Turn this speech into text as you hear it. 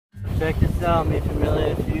check this out, mi familia.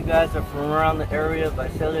 If you guys are from around the area of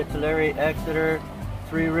Visalia, Tulare, Exeter,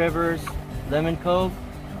 Three Rivers, Lemon Cove,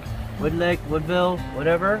 Wood Lake, Woodville,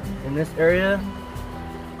 whatever, in this area,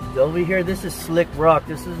 over here, this is slick rock.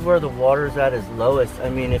 This is where the water is at its lowest. I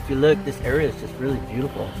mean, if you look, this area is just really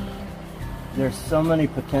beautiful. There's so many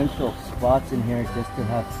potential spots in here just to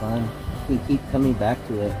have fun. We keep coming back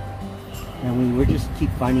to it. And we just keep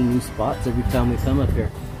finding new spots every time we come up here.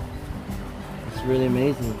 It's really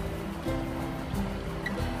amazing.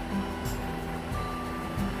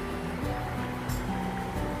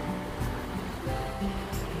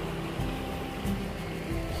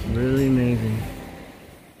 It's really amazing.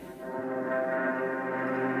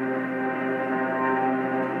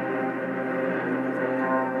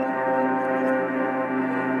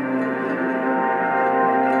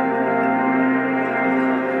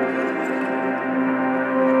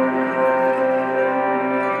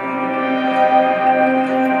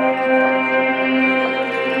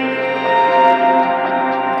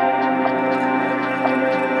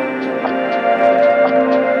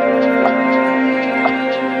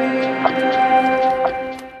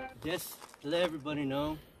 To let everybody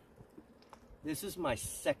know, this is my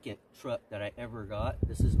second truck that I ever got.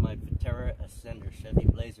 This is my Vaterra Ascender Chevy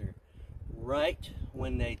Blazer, right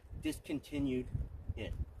when they discontinued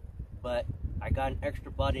it. But I got an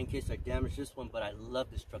extra body in case I damaged this one, but I love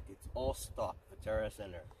this truck. It's all stock Vaterra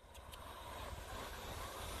Ascender.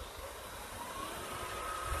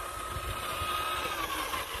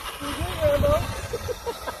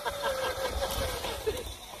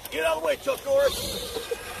 Get out of the way, Chuck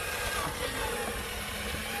Norris!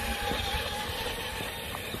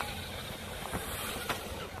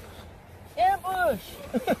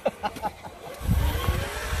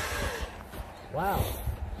 Wow.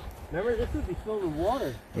 Remember, this would be filled with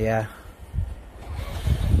water. Yeah.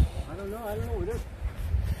 I don't know where this.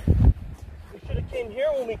 We should have came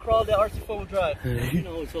here when we crawled that RC 4-wheel drive. You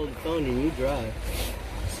know, it's hold the phone and you drive.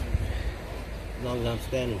 As long as I'm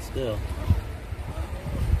standing still.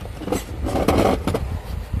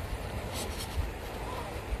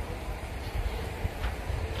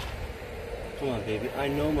 Come on, baby. I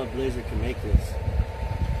know my Blazer can make this.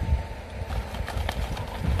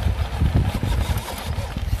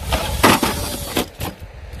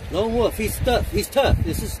 Lone Wolf, he's tough. He's tough.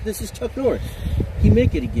 This is Chuck Norris. He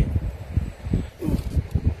make it again.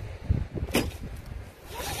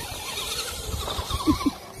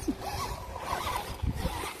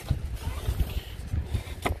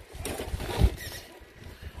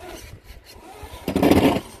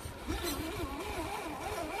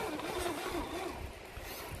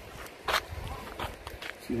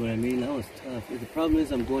 See what I mean? That was tough. The problem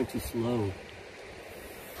is I'm going too slow.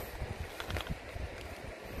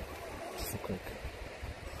 So quick.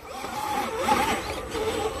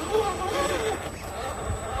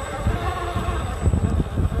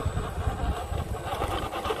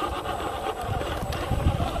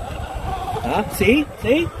 Huh? See?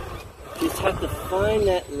 See? Just have to find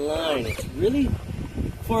that line. It's really,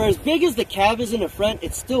 for as big as the cab is in the front,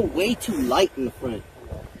 it's still way too light in the front.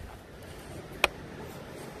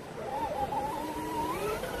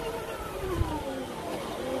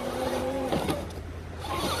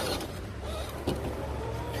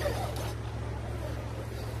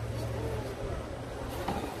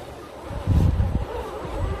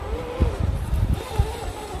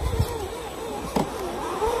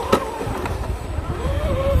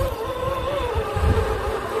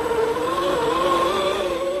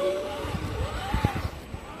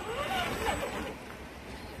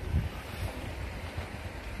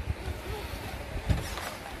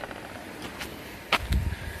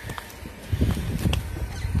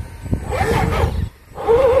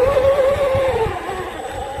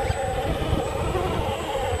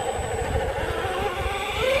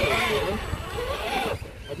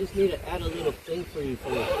 Need to add a little thing for you for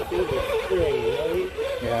the steering, you know?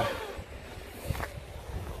 Yeah.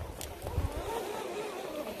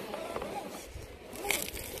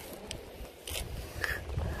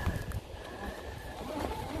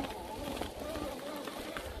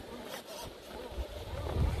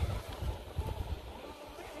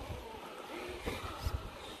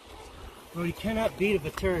 Bro, you cannot beat a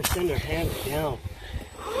Vaterra Ascender hands down.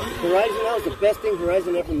 Verizon, that was the best thing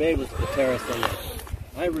Verizon ever made was the Vaterra Ascender.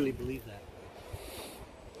 I really believe that.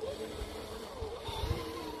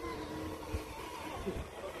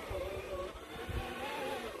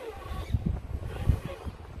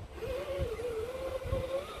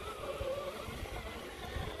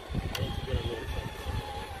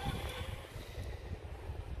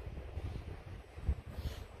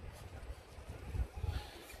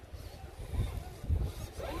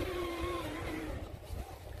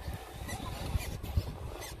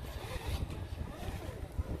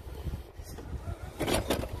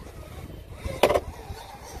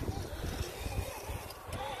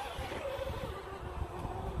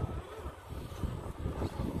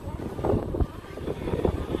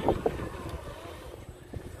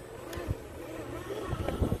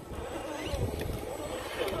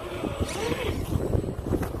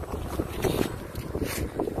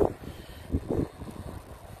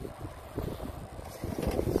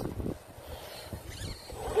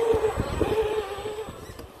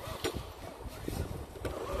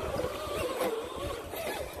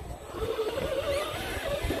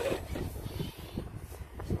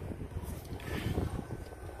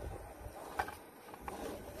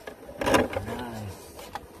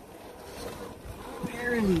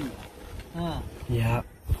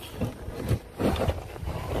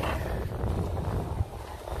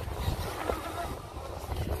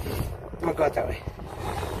 gonna go out that way.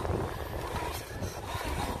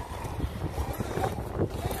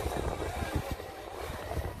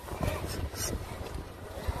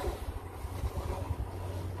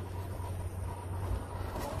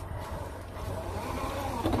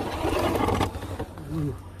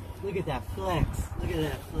 Ooh, look at that flex. Look at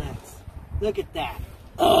that flex. Look at that.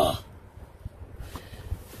 Ugh.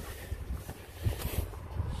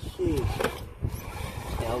 Jeez.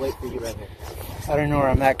 Yeah, I'll wait for you right here. I don't know where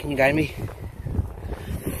I'm at. Can you guide me?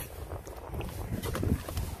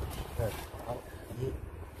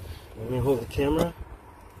 Let me hold the camera.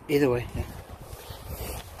 Either way. Yeah.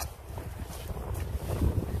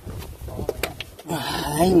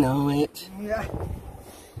 I know it. Yeah.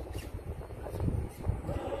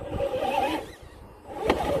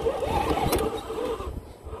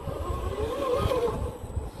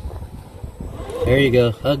 There you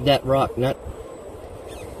go. Hug that rock. Not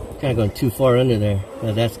kind of going too far under there.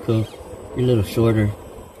 No, that's cool. You're a little shorter.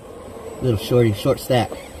 Little shorty, short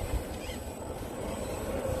stack.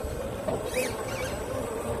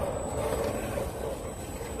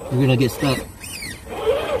 You're gonna get stuck.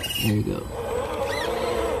 There you go.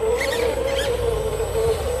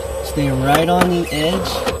 Stay right on the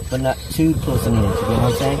edge, but not too close in the edge. You know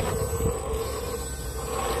what I'm saying?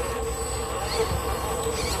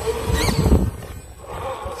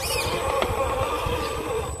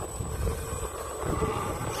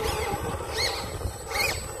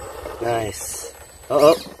 Nice.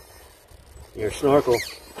 Uh-oh. Your snorkel.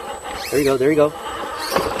 There you go, there you go.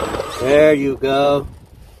 There you go.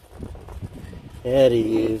 There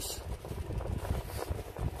he is.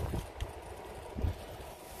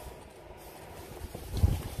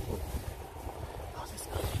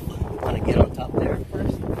 Want to get on top there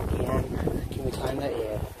first? Yeah. Can we climb that?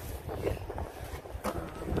 Yeah. Yeah.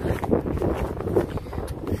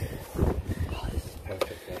 Oh, this is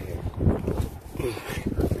perfect right here.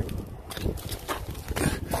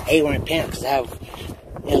 I hate wearing pants because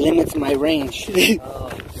it limits my range. Oh.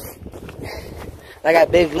 I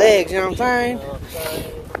got big legs, you know what I'm saying?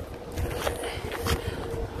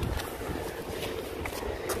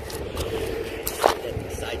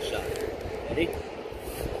 Side shot. Ready?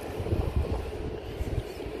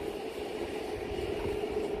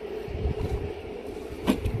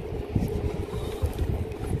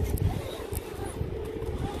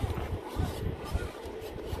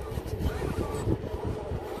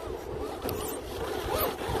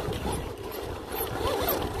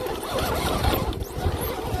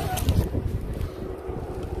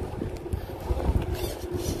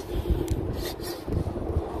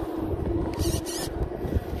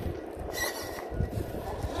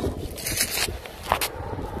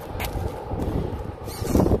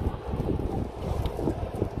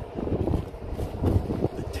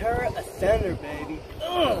 Vaterra Ascender, baby.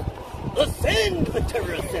 Ascend,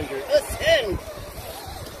 Vaterra Ascender. Ascend.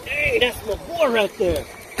 Hey, that's my boy right there.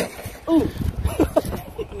 Ooh.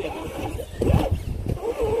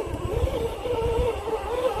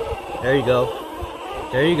 There you go.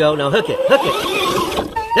 There you go. Now hook it. Hook it.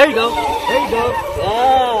 There you go. There you go.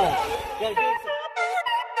 Ah.